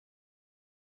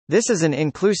This is an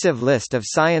inclusive list of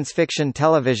science fiction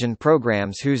television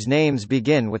programs whose names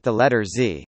begin with the letter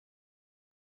Z.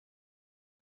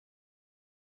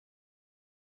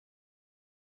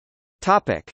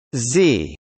 Topic: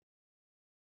 Z.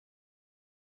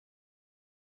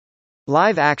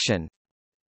 Live action.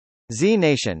 Z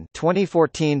Nation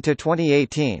 2014 to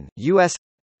 2018 US.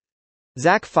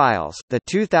 Zack Files, the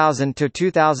 2000 to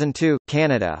 2002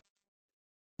 Canada.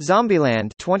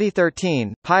 Zombieland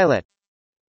 2013 pilot.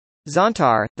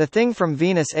 Zontar, The Thing from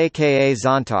Venus aka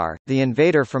Zontar, The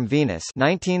Invader from Venus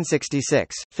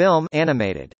 1966 film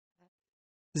animated.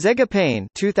 Zegapane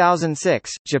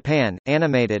 2006 Japan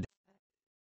animated.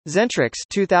 Zentrix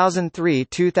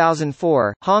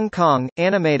 2003-2004 Hong Kong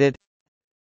animated.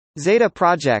 Zeta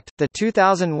Project, the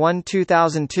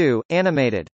 2001-2002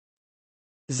 animated.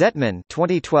 Zetman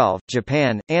 2012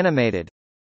 Japan animated.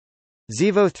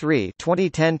 Zevo 3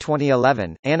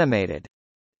 2010-2011 animated.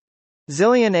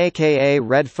 Zillion aka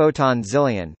Red Photon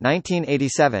Zillion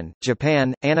 1987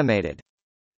 Japan animated.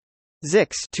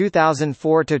 Zix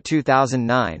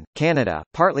 2004-2009 Canada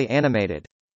partly animated.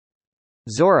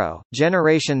 Zorro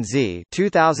Generation Z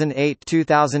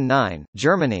 2008-2009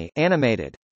 Germany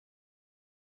animated.